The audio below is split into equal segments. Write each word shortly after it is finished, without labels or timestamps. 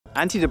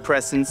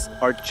Antidepressants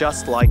are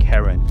just like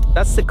heroin.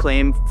 That's the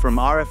claim from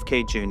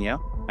RFK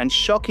Jr., and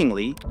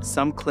shockingly,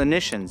 some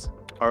clinicians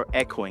are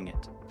echoing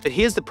it. But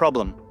here's the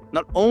problem.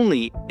 Not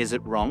only is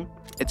it wrong,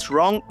 it's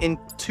wrong in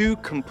two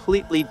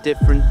completely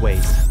different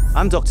ways.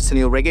 I'm Dr.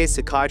 Sanil Rege,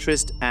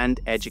 psychiatrist and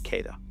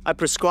educator. I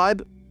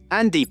prescribe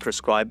and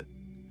deprescribe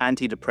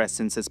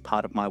antidepressants as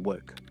part of my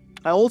work.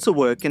 I also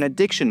work in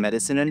addiction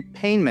medicine and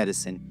pain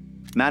medicine,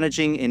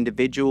 managing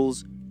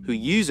individuals who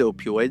use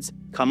opioids,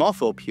 come off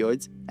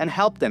opioids, and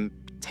help them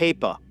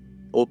taper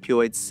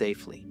opioids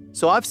safely.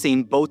 So I've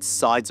seen both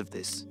sides of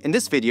this. In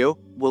this video,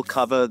 we'll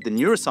cover the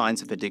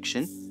neuroscience of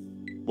addiction,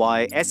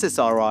 why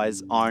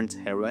SSRIs aren't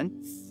heroin,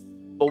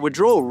 what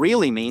withdrawal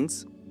really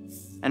means,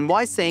 and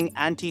why saying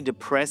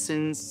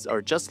antidepressants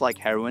are just like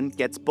heroin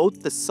gets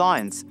both the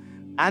science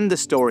and the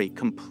story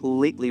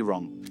completely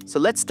wrong. So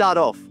let's start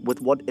off with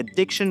what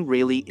addiction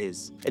really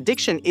is.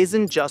 Addiction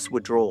isn't just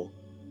withdrawal.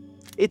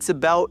 It's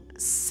about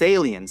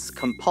salience,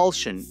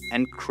 compulsion,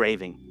 and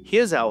craving.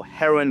 Here's how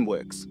heroin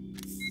works.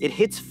 It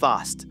hits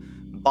fast,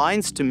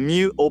 binds to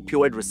mu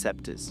opioid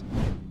receptors,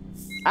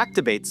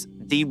 activates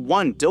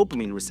D1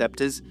 dopamine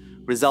receptors,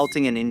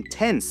 resulting in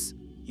intense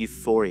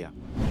euphoria.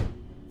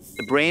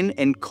 The brain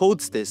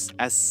encodes this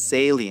as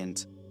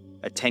salient,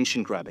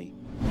 attention-grabbing.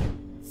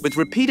 With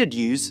repeated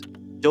use,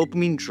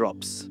 dopamine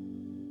drops.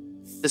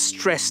 The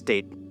stress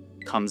state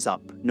comes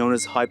up, known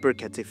as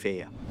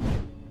hyperkatifeia.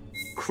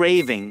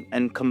 Craving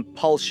and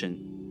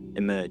compulsion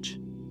emerge.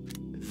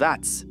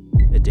 That's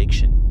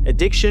addiction.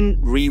 Addiction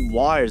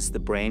rewires the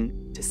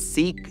brain to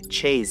seek,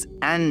 chase,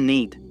 and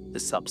need the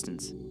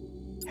substance.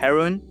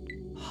 Heroin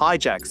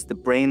hijacks the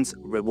brain's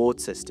reward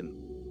system.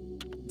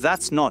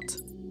 That's not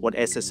what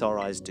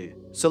SSRIs do.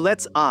 So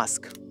let's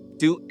ask,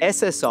 do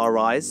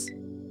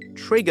SSRIs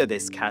trigger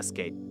this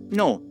cascade?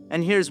 No,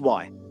 and here's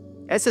why.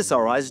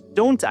 SSRIs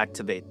don't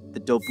activate the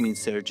dopamine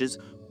surges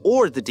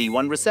or the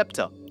D1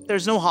 receptor.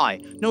 There's no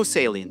high, no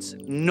salience,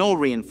 no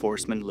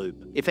reinforcement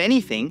loop. If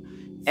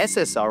anything,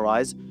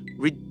 SSRIs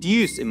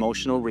reduce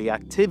emotional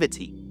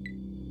reactivity.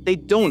 They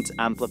don't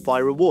amplify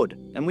reward,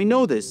 and we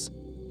know this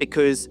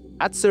because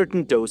at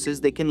certain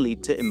doses they can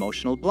lead to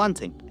emotional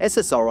blunting.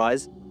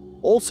 SSRIs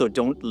also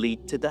don't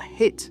lead to the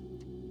hit.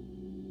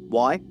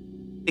 Why?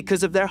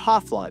 Because of their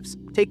half-lives.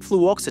 Take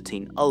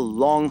fluoxetine, a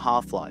long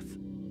half-life.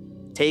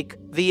 Take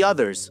the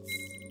others,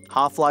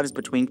 half-lives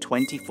between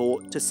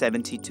 24 to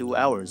 72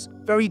 hours.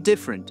 Very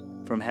different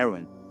from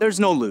heroin. There's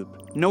no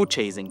loop, no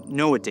chasing,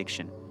 no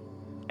addiction.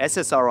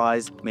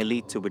 SSRIs may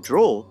lead to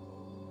withdrawal,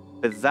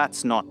 but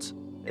that's not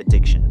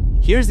addiction.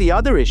 Here's the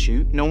other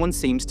issue no one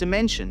seems to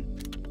mention.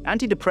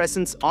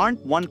 Antidepressants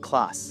aren't one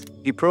class.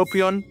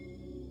 Bupropion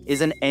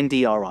is an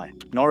NDRI,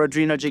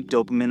 noradrenergic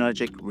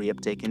dopaminergic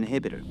reuptake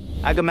inhibitor.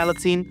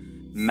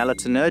 Agomelatine,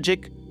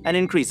 melatonergic, and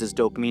increases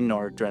dopamine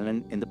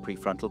noradrenaline in the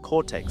prefrontal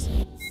cortex.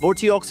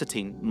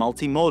 Vortioxetine,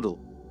 multimodal,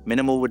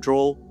 minimal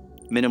withdrawal,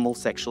 minimal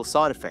sexual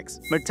side effects.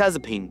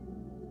 Mirtazapine,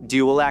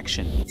 dual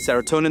action,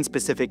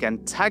 serotonin-specific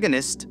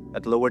antagonist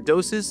at lower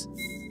doses,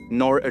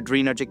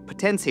 noradrenergic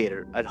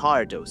potentiator at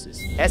higher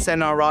doses.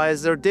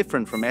 SNRIs are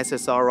different from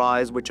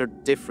SSRIs, which are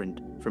different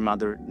from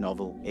other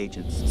novel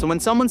agents. So when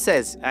someone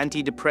says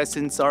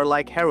antidepressants are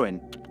like heroin,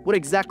 what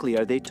exactly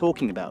are they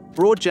talking about?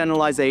 Broad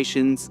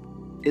generalizations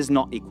is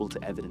not equal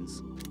to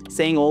evidence.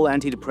 Saying all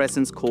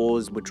antidepressants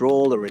cause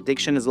withdrawal or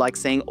addiction is like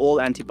saying all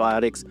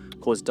antibiotics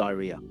cause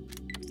diarrhea.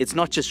 It's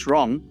not just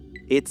wrong,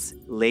 it's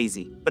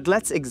lazy. But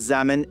let's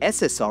examine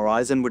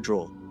SSRIs and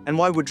withdrawal, and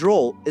why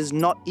withdrawal is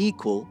not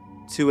equal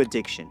to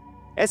addiction.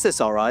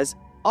 SSRIs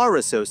are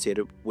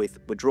associated with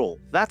withdrawal.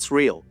 That's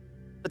real.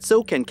 But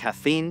so can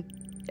caffeine,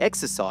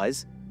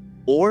 exercise,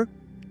 or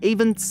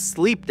even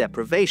sleep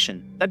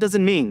deprivation. That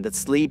doesn't mean that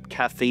sleep,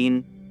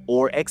 caffeine,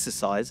 or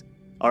exercise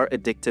are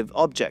addictive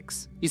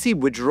objects. You see,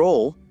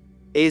 withdrawal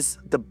is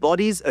the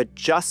body's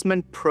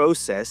adjustment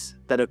process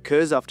that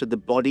occurs after the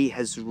body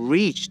has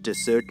reached a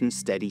certain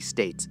steady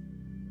state.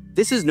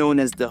 This is known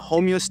as the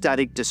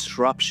homeostatic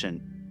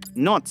disruption,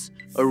 not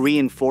a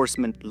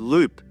reinforcement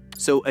loop.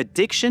 So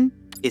addiction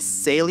is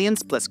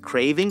salience plus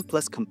craving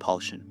plus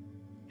compulsion.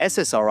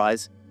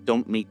 SSRIs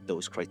don't meet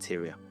those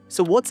criteria.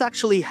 So what's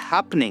actually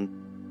happening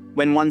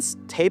when one's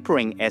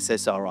tapering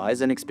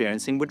SSRIs and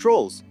experiencing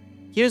withdrawals?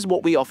 Here's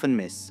what we often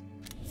miss.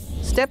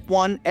 Step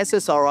 1,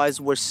 SSRIs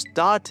were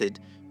started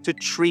to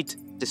treat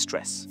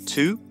distress.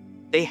 2,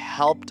 they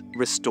helped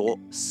restore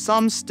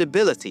some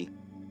stability,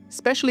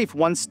 especially if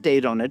one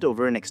stayed on it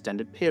over an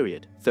extended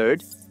period.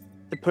 3rd,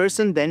 the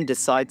person then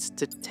decides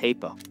to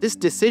taper. This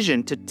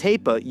decision to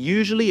taper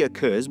usually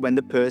occurs when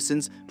the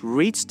person's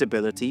reached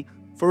stability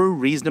for a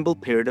reasonable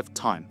period of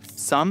time.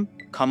 Some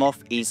come off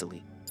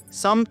easily.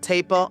 Some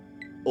taper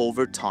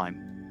over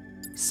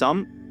time.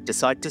 Some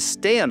decide to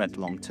stay on it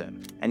long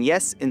term. And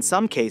yes, in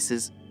some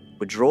cases,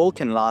 withdrawal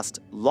can last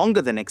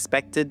longer than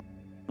expected,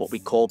 what we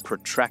call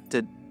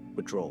protracted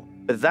withdrawal.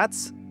 But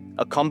that's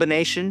a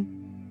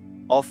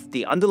combination of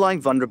the underlying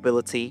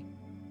vulnerability,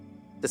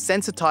 the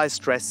sensitized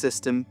stress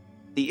system,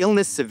 the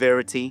illness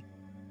severity,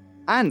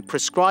 and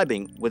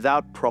prescribing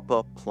without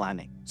proper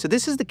planning. So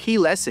this is the key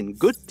lesson.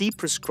 Good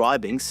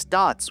deprescribing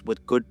starts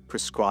with good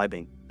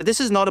prescribing. But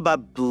this is not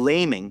about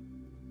blaming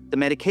the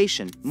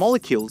medication.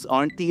 Molecules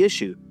aren't the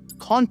issue.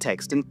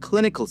 Context and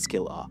clinical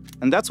skill are.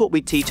 And that's what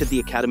we teach at the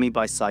Academy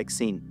by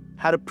PsychScene.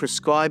 How to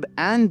prescribe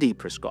and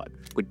deprescribe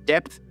with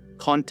depth,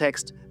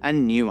 context,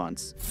 and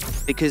nuance.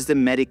 Because the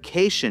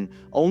medication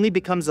only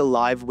becomes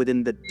alive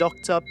within the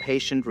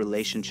doctor-patient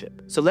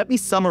relationship. So let me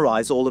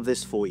summarize all of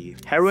this for you.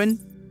 Heroin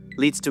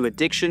leads to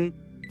addiction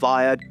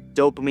via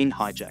dopamine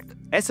hijack.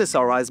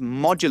 SSRIs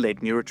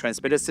modulate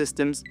neurotransmitter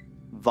systems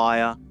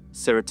via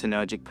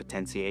serotonergic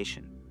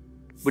potentiation.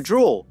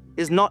 Withdrawal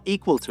is not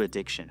equal to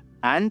addiction,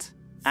 and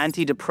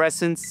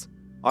antidepressants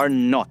are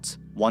not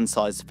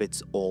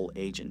one-size-fits-all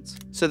agents.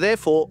 So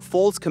therefore,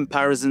 false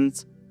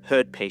comparisons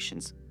hurt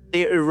patients.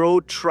 They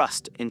erode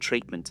trust in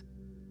treatment.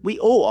 We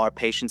owe our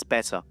patients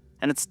better,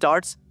 and it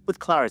starts with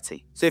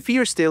clarity. So if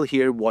you're still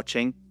here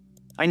watching,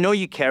 I know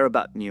you care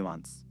about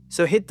nuance.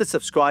 So hit the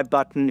subscribe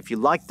button if you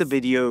liked the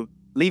video,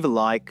 leave a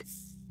like,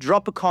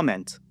 drop a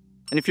comment.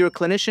 And if you're a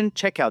clinician,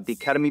 check out the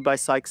Academy by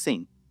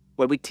PsychScene,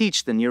 where we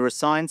teach the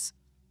neuroscience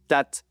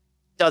that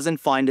doesn't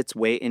find its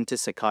way into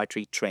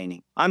psychiatry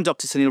training. I'm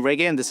Dr. Sanil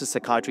Rege, and this is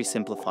Psychiatry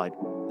Simplified.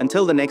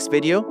 Until the next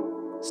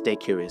video, stay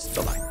curious.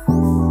 Bye-bye.